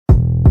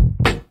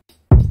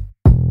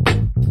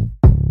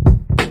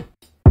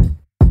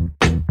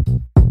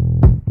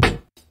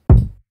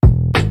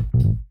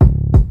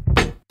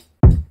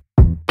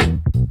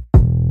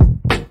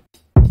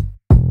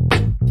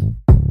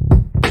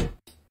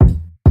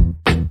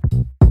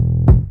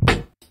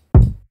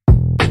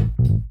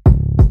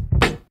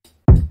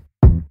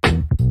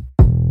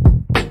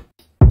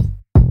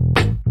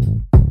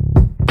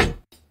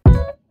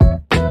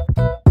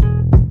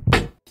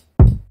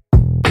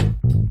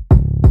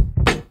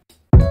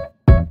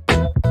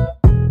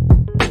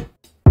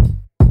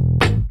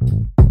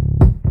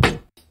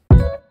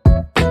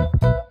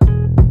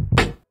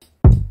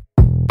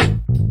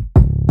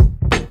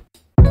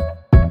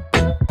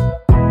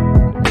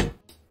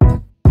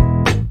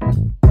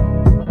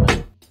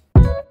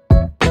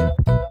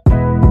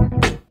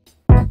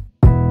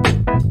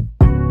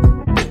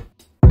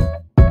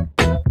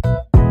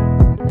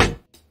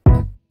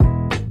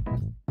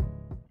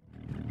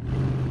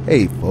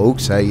Hey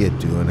folks, how you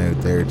doing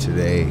out there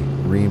today?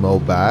 Remo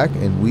back,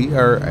 and we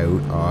are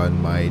out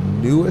on my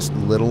newest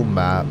little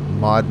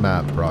mod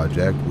map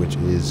project, which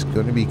is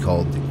going to be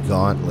called the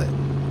Gauntlet.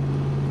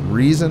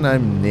 Reason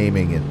I'm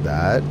naming it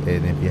that,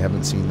 and if you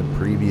haven't seen the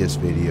previous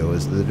video,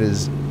 is that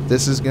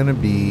this is going to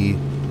be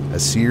a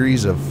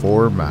series of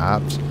 4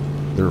 maps.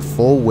 They're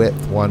full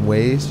width one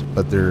ways,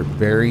 but they're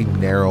very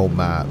narrow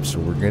maps, so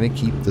we're going to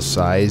keep the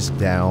size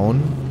down,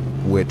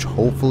 which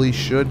hopefully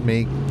should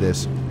make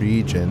this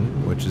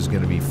region, which is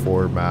going to be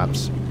 4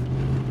 maps,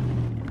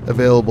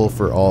 available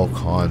for all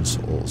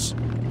consoles.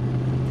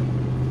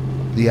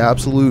 The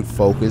absolute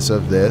focus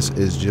of this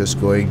is just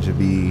going to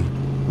be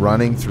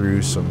running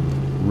through some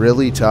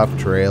really tough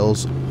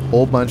trails,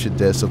 whole bunch of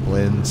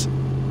disciplines.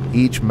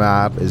 Each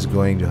map is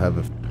going to have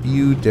a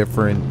few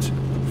different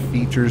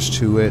features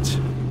to it.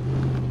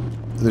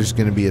 There's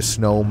going to be a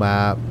snow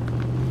map,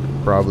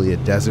 probably a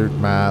desert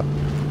map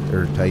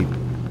or type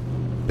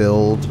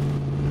build.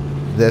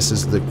 This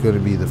is going to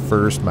be the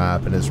first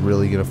map, and it's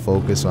really going to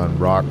focus on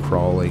rock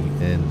crawling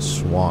and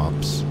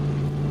swamps.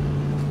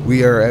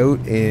 We are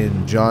out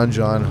in John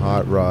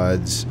Hot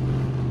Rod's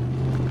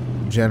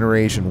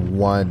Generation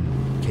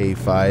 1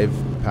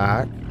 K5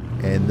 pack,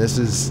 and this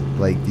is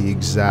like the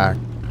exact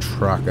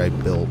truck I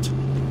built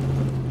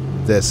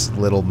this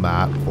little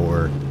map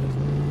for.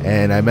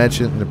 And I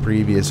mentioned in the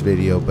previous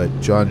video, but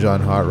John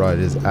Hot Rod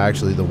is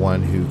actually the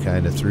one who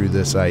kind of threw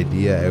this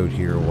idea out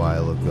here a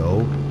while ago,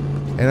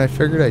 and I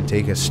figured I'd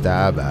take a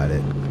stab at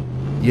it.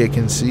 You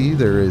can see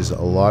there is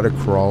a lot of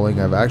crawling.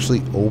 I've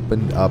actually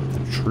opened up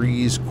the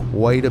trees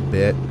quite a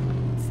bit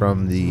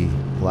from the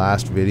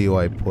last video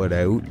I put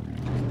out.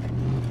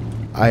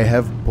 I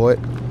have put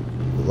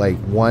like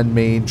one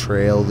main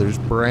trail. There's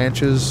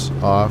branches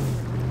off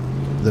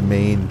the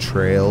main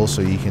trail,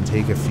 so you can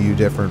take a few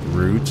different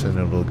routes and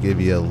it'll give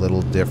you a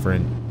little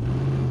different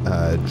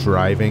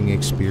driving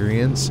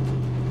experience.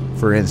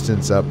 For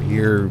instance, up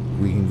here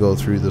we can go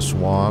through the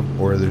swamp,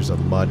 or there's a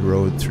mud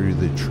road through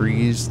the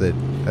trees that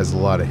has a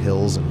lot of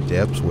hills and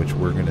dips, which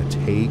we're going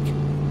to take.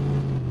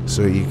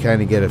 So you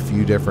kind of get a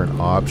few different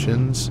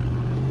options.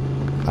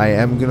 I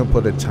am going to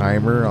put a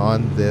timer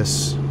on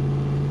this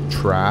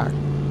track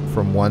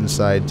from one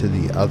side to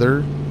the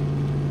other,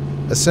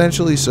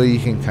 essentially so you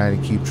can kind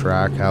of keep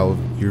track how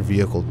your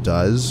vehicle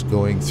does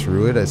going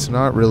through it. It's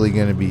not really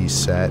going to be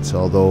set,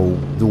 although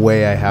the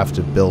way I have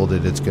to build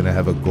it, it's going to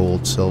have a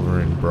gold,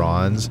 silver, and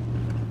bronze.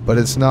 But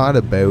it's not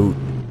about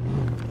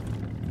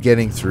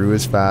getting through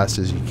as fast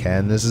as you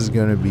can. This is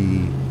going to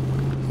be,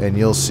 and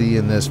you'll see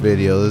in this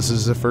video, this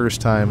is the first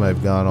time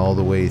I've gone all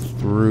the way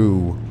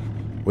through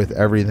with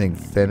everything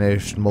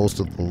finished,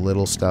 most of the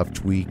little stuff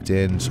tweaked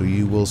in, so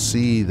you will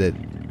see that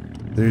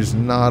there's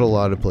not a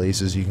lot of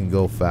places you can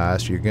go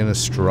fast. You're going to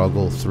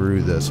struggle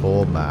through this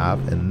whole map,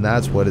 and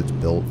that's what it's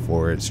built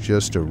for. It's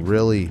just to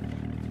really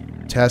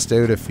test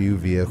out a few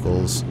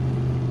vehicles,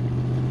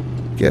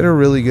 get a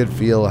really good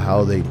feel of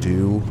how they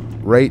do.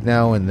 Right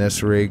now in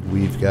this rig,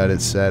 we've got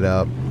it set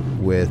up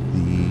with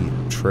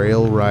the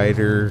Trail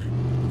Rider,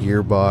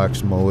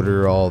 gearbox,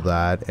 motor, all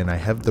that, and I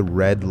have the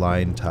red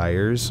line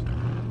tires.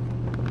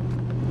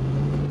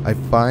 I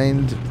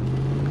find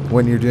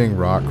when you're doing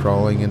rock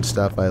crawling and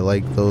stuff, I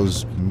like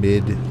those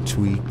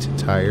mid-tweaked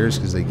tires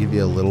because they give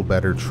you a little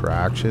better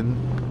traction.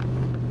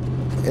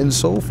 And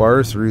so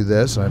far through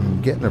this,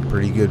 I'm getting a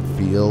pretty good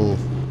feel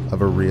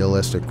of a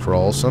realistic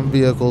crawl. Some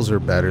vehicles are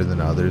better than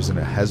others, and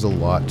it has a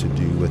lot to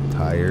do with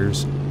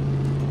tires.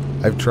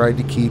 I've tried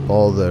to keep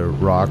all the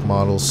rock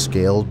models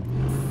scaled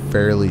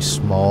fairly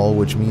small,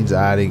 which means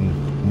adding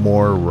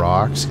more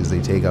rocks because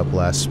they take up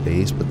less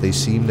space, but they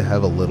seem to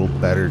have a little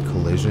better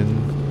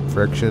collision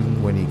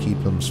friction when you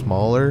keep them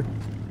smaller.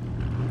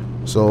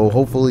 So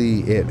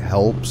hopefully it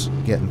helps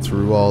getting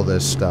through all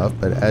this stuff.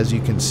 But as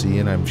you can see,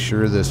 and I'm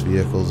sure this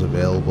vehicle is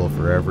available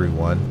for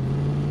everyone,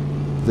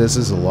 this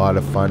is a lot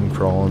of fun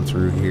crawling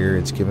through here.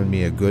 It's given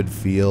me a good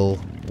feel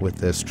with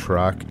this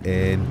truck,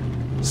 and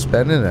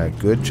spending a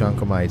good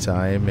chunk of my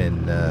time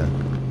in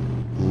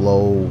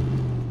low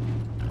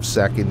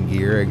second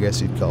gear, I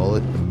guess you'd call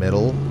it, the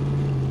middle.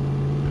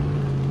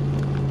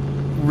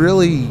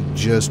 Really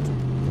just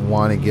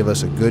want to give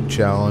us a good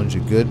challenge, a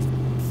good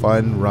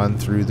fun run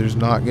through. There's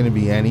not going to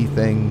be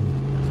anything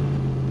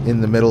in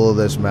the middle of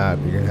this map.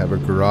 You're going to have a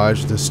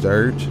garage to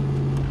start,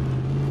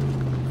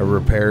 a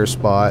repair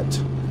spot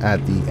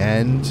at the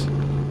end.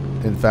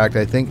 In fact,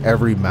 I think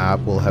every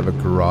map will have a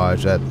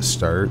garage at the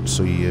start,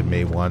 so you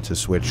may want to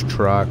switch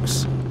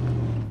trucks.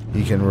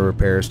 You can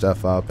repair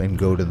stuff up and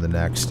go to the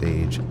next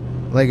stage.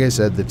 Like I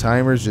said, the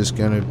timer's just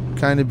going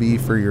to kind of be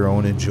for your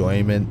own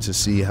enjoyment, to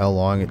see how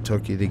long it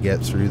took you to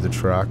get through the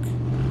truck.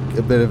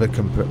 A bit of a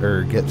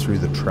get through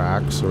the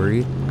track,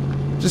 sorry.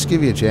 Just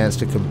give you a chance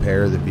to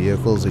compare the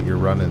vehicles that you're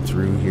running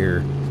through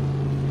here.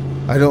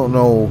 I don't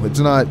know, it's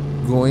not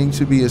going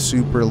to be a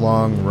super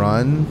long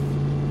run,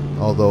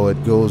 although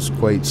it goes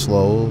quite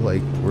slow.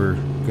 Like, we're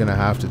gonna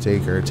have to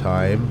take our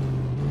time.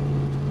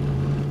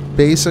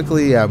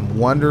 Basically, I'm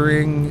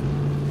wondering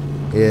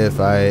if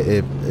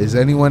is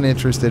anyone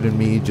interested in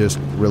me just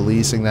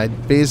releasing that, I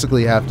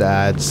basically have to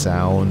add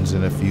sounds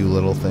and a few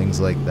little things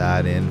like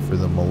that in for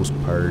the most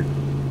part.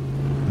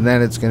 And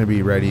then it's going to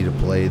be ready to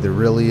play. There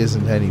really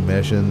isn't any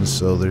missions,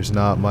 so there's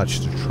not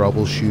much to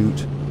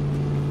troubleshoot.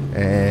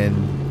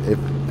 And if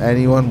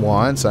anyone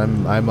wants,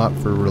 I'm up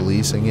for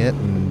releasing it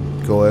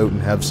and go out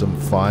and have some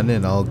fun,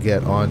 and I'll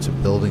get on to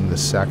building the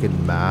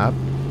second map.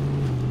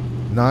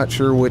 Not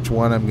sure which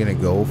one I'm going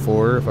to go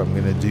for, if I'm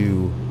going to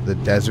do the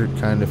desert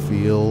kind of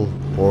feel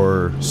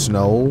or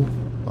snow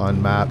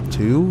on map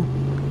 2.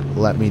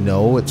 Let me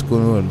know. It's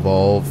going to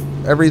involve,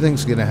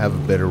 everything's going to have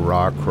a bit of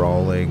rock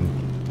crawling.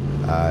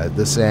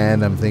 The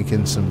sand, I'm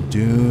thinking some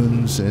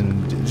dunes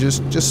and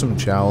just some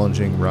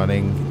challenging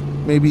running.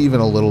 Maybe even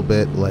a little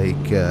bit like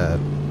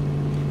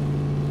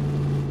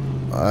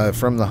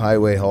from the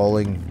highway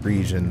hauling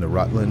region, the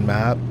Rutland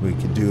map. We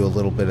could do a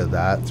little bit of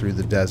that through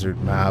the desert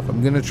map.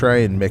 I'm going to try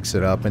and mix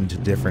it up into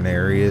different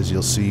areas.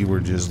 You'll see we're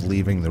just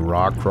leaving the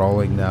rock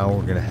crawling now.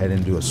 We're going to head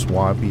into a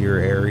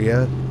swampier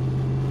area.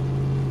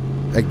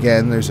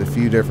 Again, there's a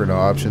few different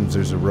options.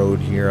 There's a road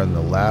here on the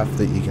left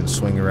that you can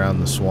swing around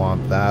the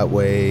swamp that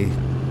way.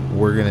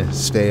 We're going to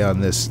stay on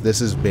this.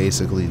 This is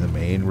basically the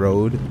main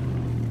road.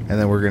 And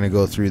then we're going to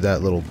go through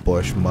that little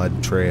bush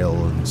mud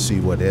trail and see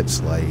what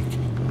it's like.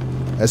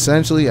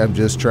 Essentially, I'm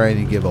just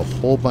trying to give a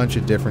whole bunch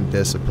of different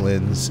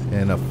disciplines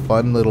and a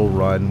fun little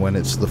run when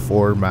it's the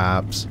 4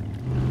 maps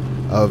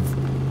of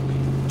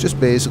just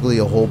basically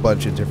a whole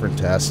bunch of different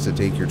tests to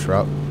take your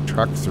truck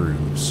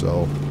through.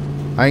 So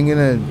I'm going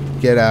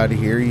to get out of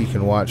here. You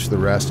can watch the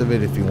rest of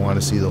it if you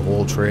want to see the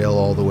whole trail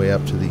all the way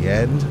up to the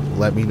end.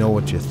 Let me know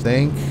what you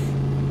think.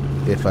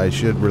 If I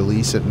should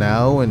release it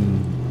now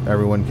and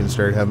everyone can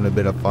start having a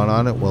bit of fun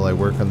on it while I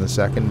work on the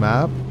second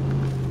map.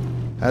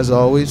 As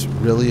always,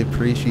 really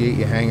appreciate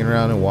you hanging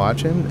around and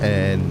watching,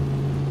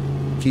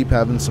 and keep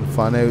having some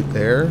fun out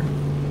there.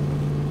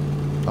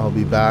 I'll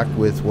be back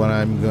with what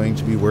I'm going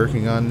to be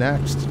working on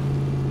next.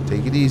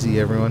 Take it easy,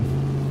 everyone.